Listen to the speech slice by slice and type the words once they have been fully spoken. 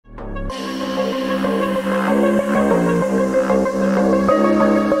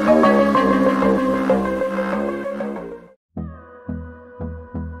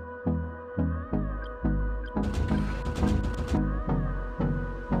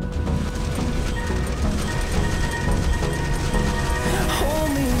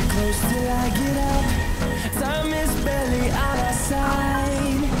close till I get up. Time is barely on our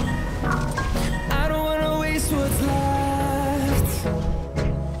side. I don't wanna waste what's left.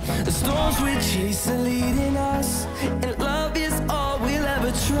 The storms we chase are leading us, and love is all we'll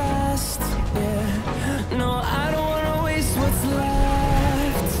ever trust. Yeah, no, I don't wanna waste what's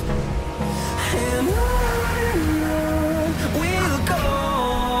left. And on we'll go,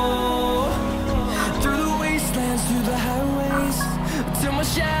 through the wastelands, through the highways, till my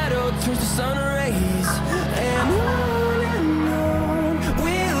shadow turns to sun rays. And on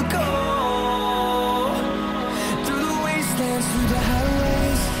we'll go, through the wastelands, through the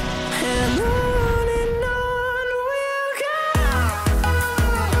highways, and on we'll go.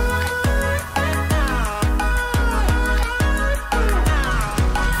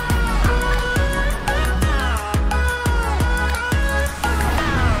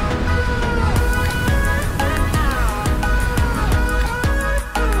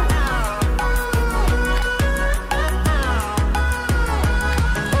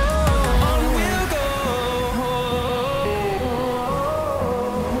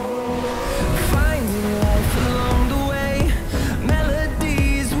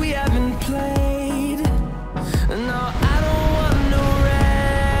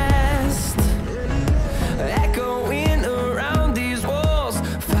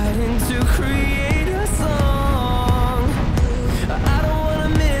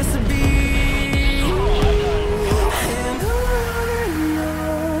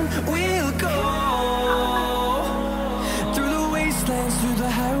 Through the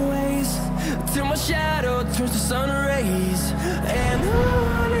highways, till my shadow turns to sun rays. And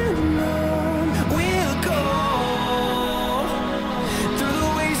on we'll go, through the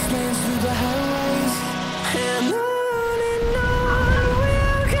wastelands, through the highways, and on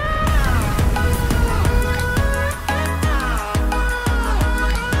we'll go.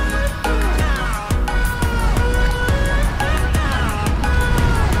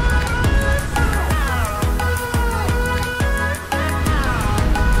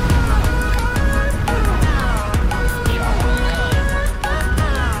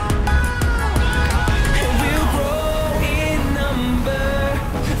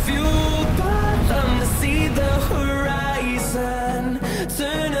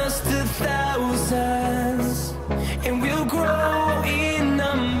 Turn us to thousands, and we'll grow in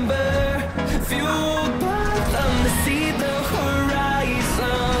number, fueled by them to see the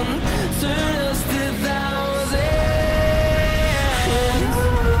horizon. Turn us to thousands, and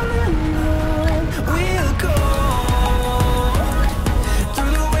on we'll go,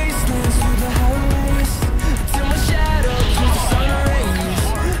 through the wastelands, through the highways, till my shadow turns to sun rays.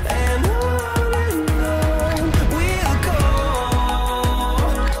 And on we'll go,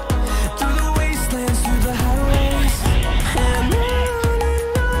 through the wastelands, through the highways, and on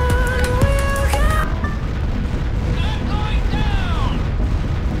we'll go. Not going down!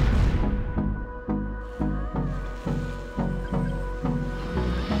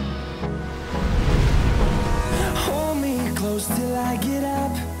 Hold me close till I get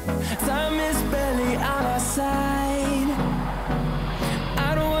up. Time is barely on our side.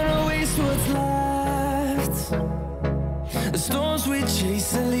 I don't wanna waste what's left. The storms we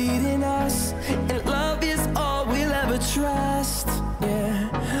chase are leading us, and love is all we'll ever trust. Yeah,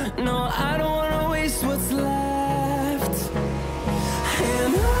 no, I don't wanna waste what's left.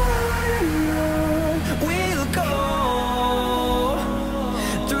 And on we'll go,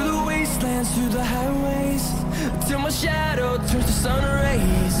 through the wastelands, through the highways, till my shadow turns to sun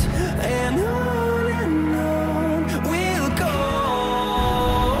rays. And on we'll go,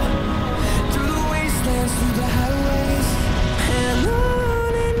 through the wastelands, through the highways, and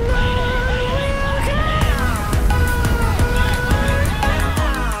on we'll go.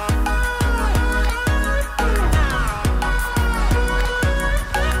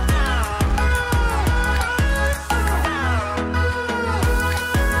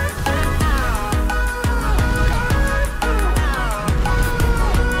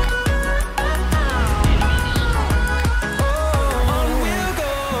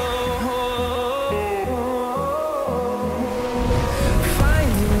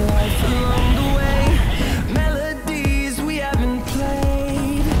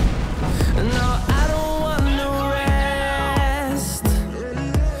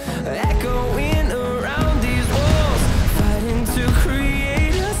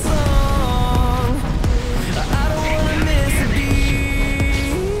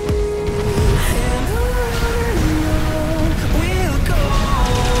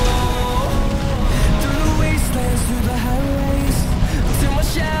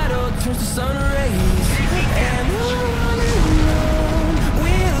 turns to sun rays, and on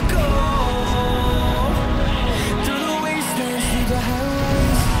we'll go.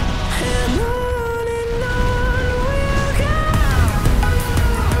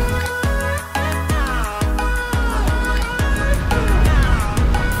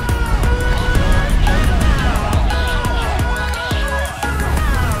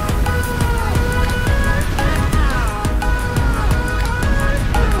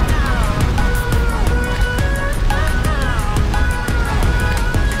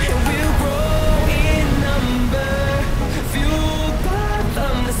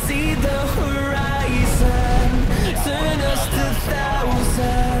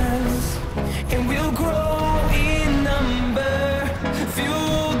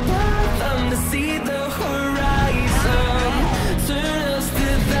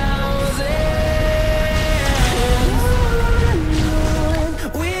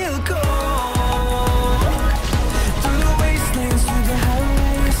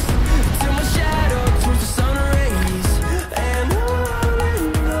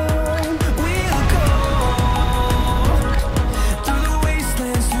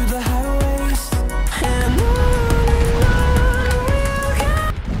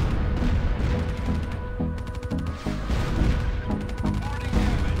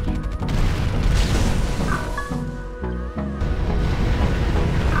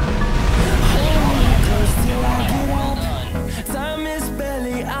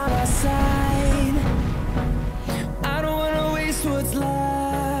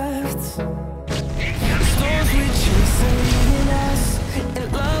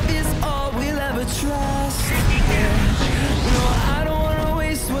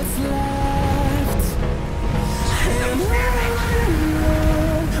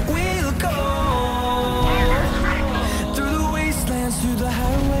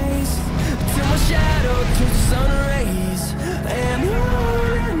 turns to sun rays, and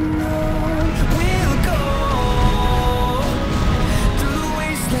on we'll go, through the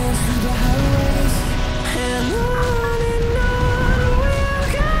wastelands, through the highways, and on we'll go.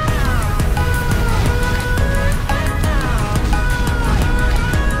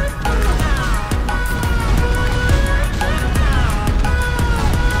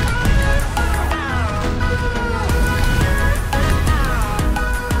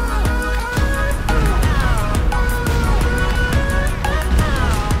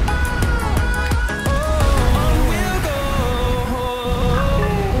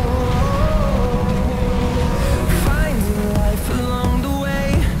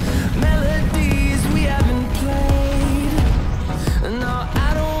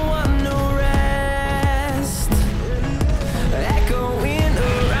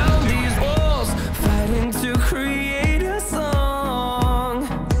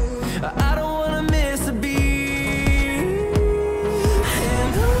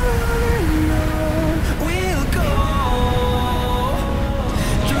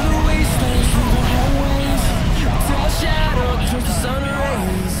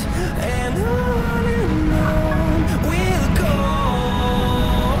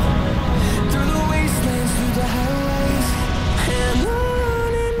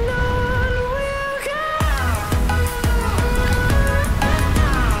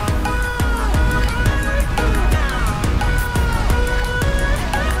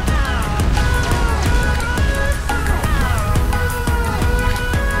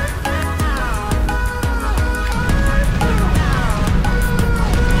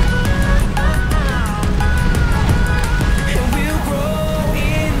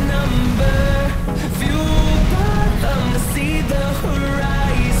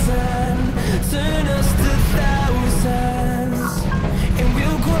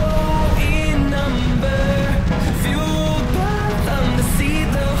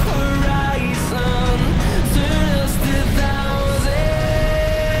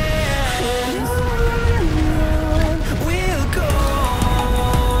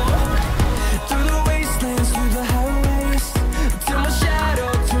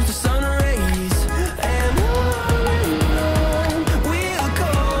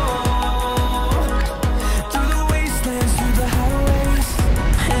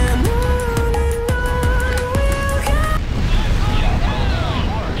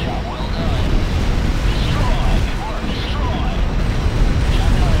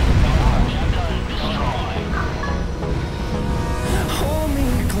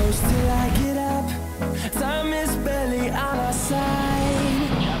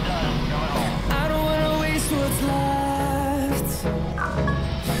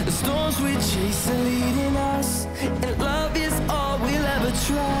 We chase are leading us, and love is all we'll ever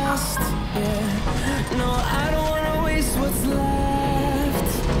trust. Yeah, no, I don't wanna waste what's left.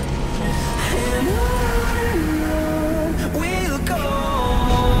 And on we'll go,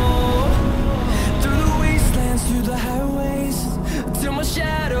 through the wastelands, through the highways, till my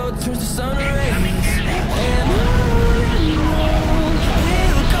shadow turns to sun rays.